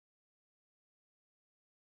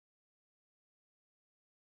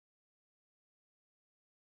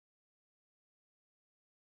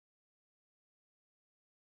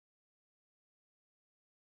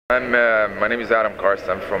My name is Adam Karst.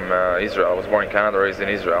 I'm from Israel. I was born in Canada, raised in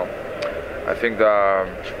Israel. I think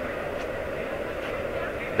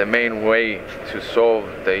the main way to solve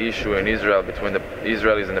the issue in Israel between the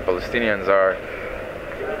Israelis and the Palestinians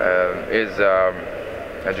is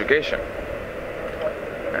education.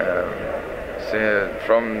 So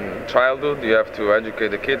from childhood, you have to educate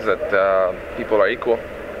the kids that people are equal.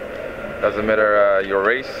 Doesn't matter your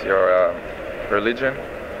race, your religion,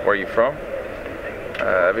 where you're from.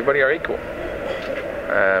 Everybody are equal.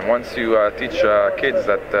 And once you teach kids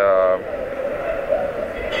that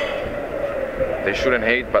they shouldn't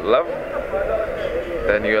hate but love,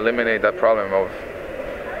 then you eliminate that problem of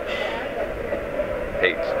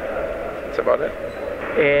hate. That's about it.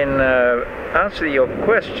 In answer to your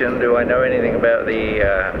question, do I know anything about the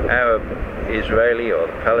Arab-Israeli or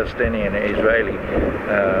the Palestinian-Israeli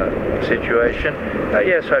situation?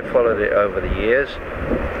 Yes, I followed it over the years.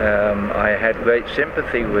 I had great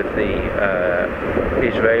sympathy with the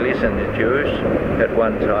Israelis and the Jews at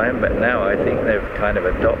one time, but now I think they've kind of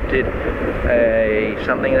adopted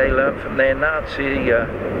something they learned from their Nazi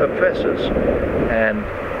oppressors. And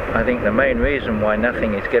I think the main reason why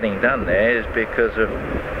nothing is getting done there is because of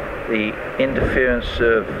the interference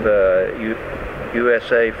of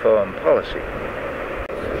USA foreign policy.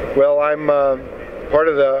 Well, I'm part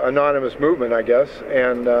of the anonymous movement, I guess,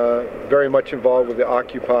 and very much involved with the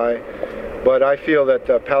Occupy. But I feel that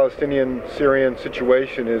the Palestinian-Syrian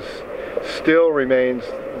situation still remains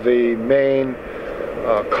the main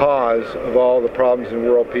cause of all the problems in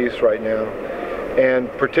world peace right now. And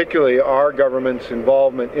particularly our government's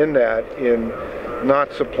involvement in that, in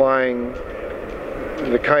not supplying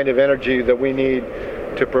the kind of energy that we need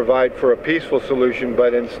to provide for a peaceful solution,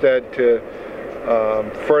 but instead to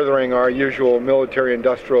furthering our usual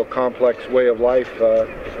military-industrial complex way of life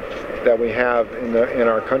that we have in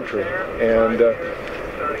our country. And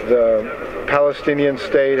the Palestinian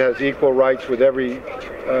state has equal rights with every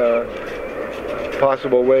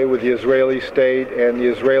possible way with the Israeli state, and the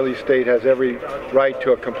Israeli state has every right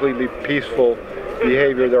to a completely peaceful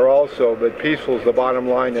behavior there also, but peaceful is the bottom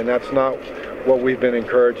line, and that's not what we've been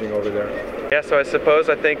encouraging over there. Yeah, so I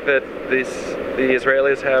think that the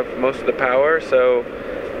Israelis have most of the power, so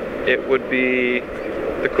it would be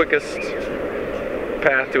the quickest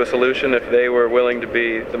path to a solution if they were willing to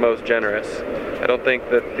be the most generous. I don't think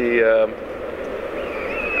that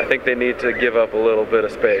I think they need to give up a little bit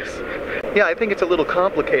of space. Yeah, I think it's a little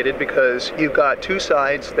complicated because you've got two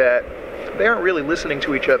sides that they aren't really listening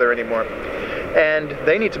to each other anymore. And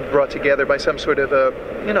they need to be brought together by some sort of a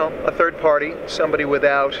third party, somebody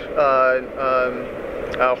without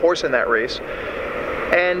a horse in that race.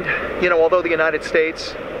 And, although the United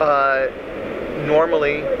States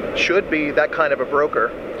normally should be that kind of a broker,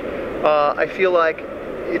 I feel like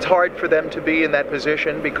it's hard for them to be in that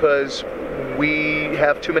position because we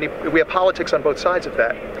have politics on both sides of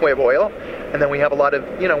that. We have oil, and then we have a lot of,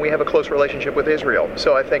 we have a close relationship with Israel.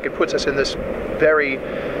 So I think it puts us in this very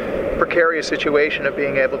precarious situation of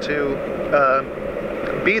being able to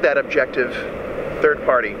be that objective third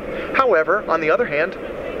party. However, on the other hand,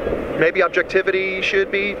 maybe objectivity should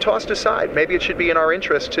be tossed aside. Maybe it should be in our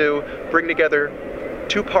interest to bring together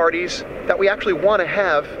two parties that we actually want to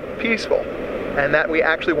have peaceful and that we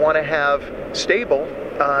actually want to have stable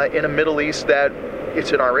in a Middle East that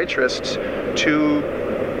it's in our interests to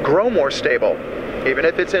grow more stable. Even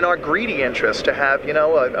if it's in our greedy interest to have,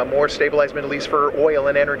 a more stabilized Middle East for oil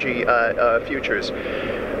and energy futures.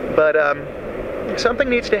 But something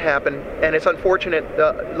needs to happen, and it's unfortunate,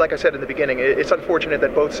 like I said in the beginning, it's unfortunate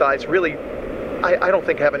that both sides really, I don't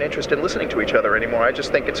think have an interest in listening to each other anymore. I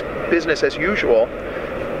just think it's business as usual,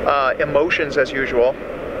 emotions as usual,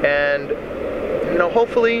 and,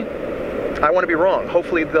 hopefully, I want to be wrong.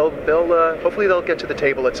 Hopefully they'll get to the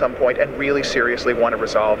table at some point and really seriously want to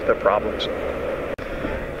resolve the problems.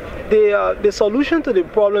 The solution to the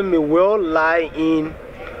problem will lie in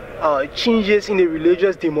changes in the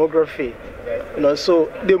religious demography. So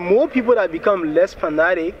the more people that become less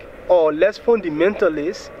fanatic or less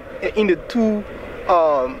fundamentalist in the two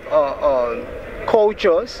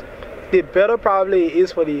cultures, the better probably it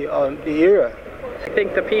is for the area. I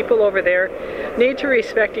think the people over there need to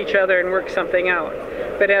respect each other and work something out.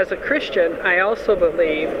 But as a Christian, I also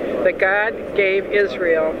believe that God gave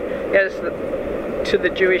Israel to the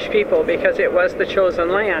Jewish people because it was the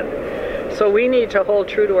chosen land. So we need to hold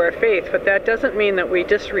true to our faith, but that doesn't mean that we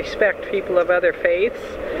disrespect people of other faiths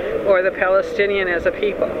or the Palestinian as a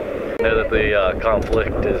people. I know that the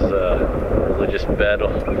conflict is a religious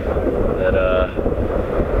battle that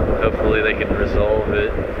Hopefully they can resolve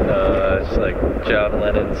it. It's like John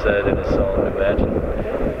Lennon said in his song,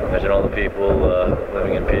 Imagine all the people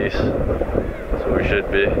living in peace. That's what we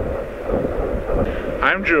should be.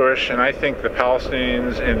 I'm Jewish, and I think the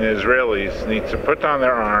Palestinians and the Israelis need to put down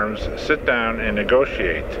their arms, sit down, and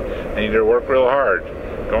negotiate. They need to work real hard.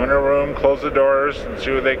 Go in a room, close the doors, and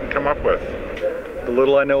see what they can come up with. The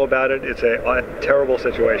little I know about it, it's a terrible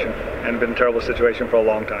situation, and been a terrible situation for a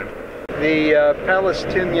long time. The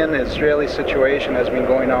Palestinian-Israeli situation has been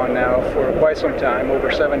going on now for quite some time,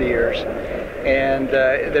 over 70 years, and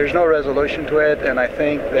there's no resolution to it, and I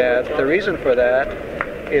think that the reason for that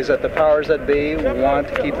is that the powers that be want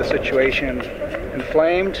to keep the situation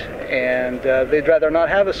inflamed, and they'd rather not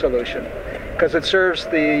have a solution, because it serves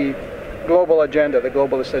the global agenda, the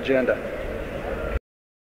globalist agenda.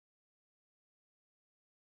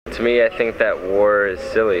 To me, I think that war is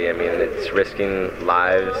silly. I mean, it's risking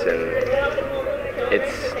lives, and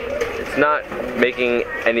it's not making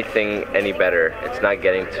anything any better. It's not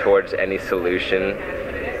getting towards any solution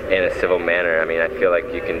in a civil manner. I mean, I feel like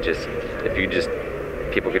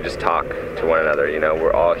people could just talk to one another. You know,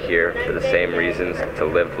 we're all here for the same reasons, to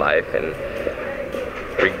live life, and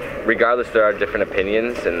regardless, there are different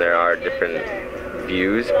opinions and there are different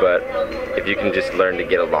views, but if you can just learn to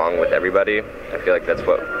get along with everybody, I feel like that's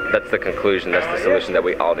the conclusion, that's the solution that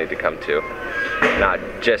we all need to come to. Not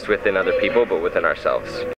just within other people, but within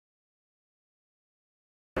ourselves.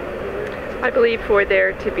 I believe for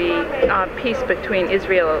there to be peace between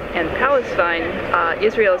Israel and Palestine,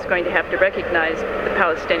 Israel is going to have to recognize the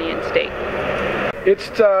Palestinian state.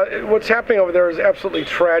 It's what's happening over there is absolutely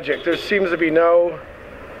tragic. There seems to be no...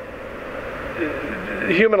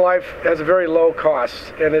 Human life has a very low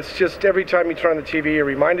cost, and it's just every time you turn on the TV, you're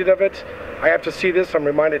reminded of it. I have to see this. I'm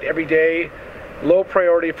reminded every day. Low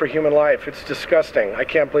priority for human life. It's disgusting. I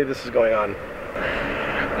can't believe this is going on.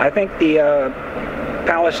 I think the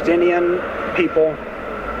Palestinian people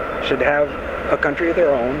should have a country of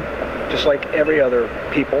their own, just like every other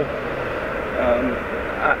people.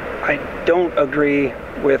 I don't agree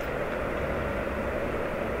with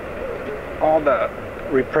all the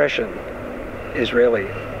repression Israeli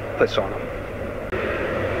puts on them.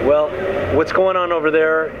 Well, what's going on over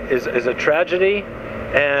there is a tragedy,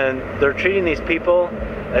 and they're treating these people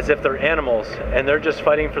as if they're animals, and they're just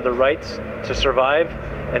fighting for the rights to survive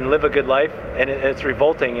and live a good life, and it's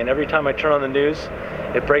revolting. And every time I turn on the news,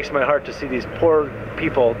 it breaks my heart to see these poor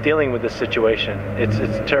people dealing with this situation. It's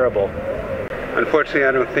terrible. Unfortunately,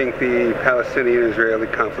 I don't think the Palestinian-Israeli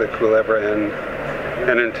conflict will ever end,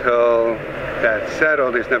 and until that's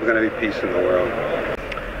settled, there's never going to be peace in the world.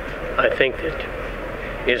 I think that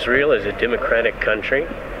Israel is a democratic country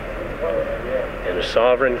and a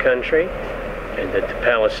sovereign country, and that the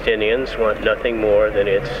Palestinians want nothing more than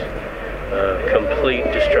its complete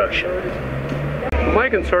destruction. My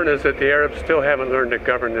concern is that the Arabs still haven't learned to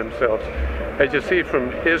govern themselves. As you see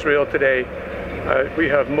from Israel today, we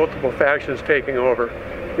have multiple factions taking over.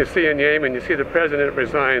 You see in Yemen, you see the president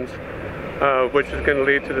resigns, which is going to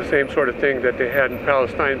lead to the same sort of thing that they had in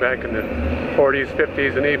Palestine back in the 40s,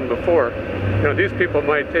 50s, and even before. You know, these people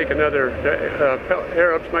might take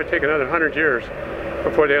Arabs might take another 100 years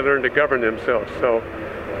before they learn to govern themselves. So,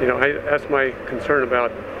 you know, that's my concern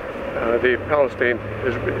about the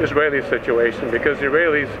Palestine-Israeli situation, because the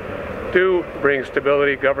Israelis do bring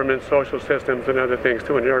stability, government, social systems, and other things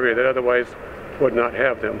to an area that otherwise would not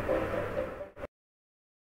have them.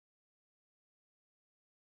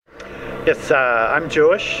 Yes, I'm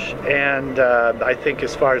Jewish, and I think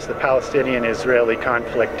as far as the Palestinian-Israeli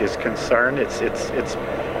conflict is concerned, it's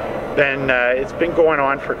been going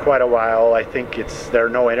on for quite a while. I think there are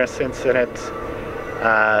no innocents in it.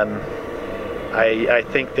 I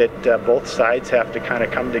think that both sides have to kind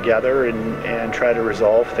of come together and try to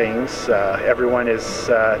resolve things. Everyone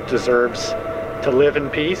deserves to live in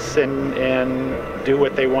peace and do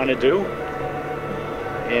what they want to do,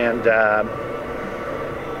 and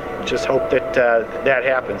just hope that that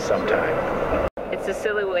happens sometime. It's a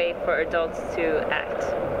silly way for adults to act.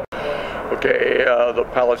 Okay, the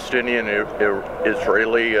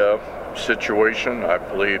Palestinian-Israeli situation, I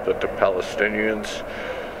believe that the Palestinians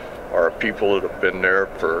are a people that have been there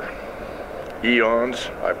for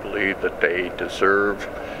eons. I believe that they deserve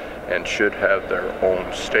and should have their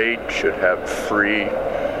own state, should have free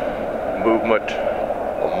movement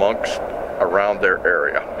around their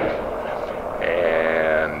area.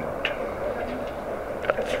 And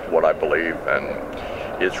that's what I believe. And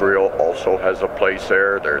Israel also has a place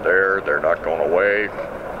there. They're not going away.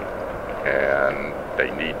 And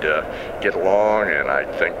they need to get along, and I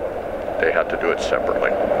think they have to do it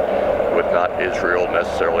separately, with not Israel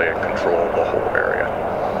necessarily in control of the whole area.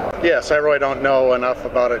 Yes, I really don't know enough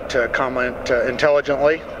about it to comment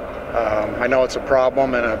intelligently. I know it's a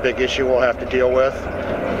problem and a big issue we'll have to deal with,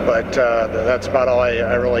 but that's about all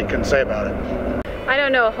I really can say about it. I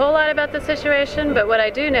don't know a whole lot about the situation, but what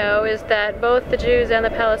I do know is that both the Jews and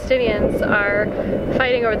the Palestinians are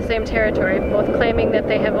fighting over the same territory, both claiming that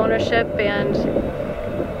they have ownership and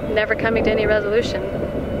never coming to any resolution.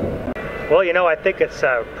 Well, you know, I think it's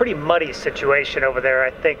a pretty muddy situation over there.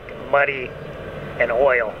 I think muddy and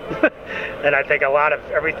oil. And I think a lot of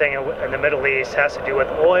everything in the Middle East has to do with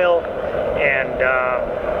oil, and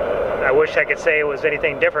I wish I could say it was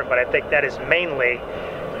anything different, but I think that is mainly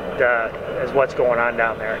is what's going on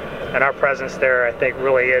down there. And our presence there, I think,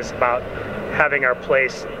 really is about having our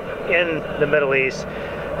place in the Middle East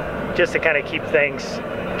just to kind of keep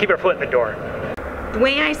our foot in the door. The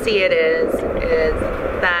way I see it is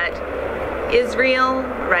that Israel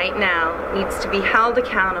right now needs to be held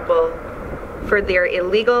accountable for their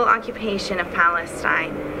illegal occupation of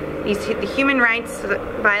Palestine, the human rights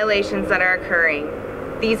violations that are occurring,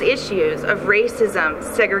 these issues of racism,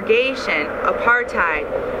 segregation,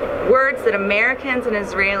 apartheid, words that Americans and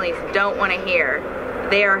Israelis don't want to hear.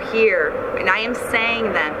 They are here, and I am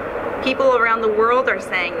saying them. People around the world are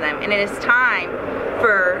saying them, and it is time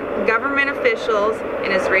for government officials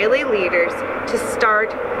and Israeli leaders to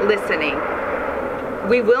start listening.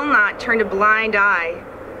 We will not turn a blind eye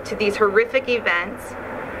to these horrific events,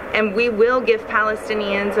 and we will give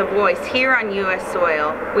Palestinians a voice here on U.S.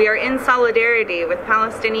 soil. We are in solidarity with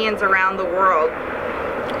Palestinians around the world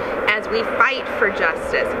as we fight for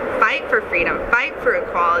justice, fight for freedom, fight for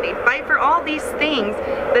equality, fight for all these things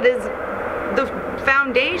that is the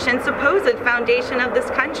foundation, supposed foundation of this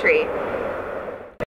country.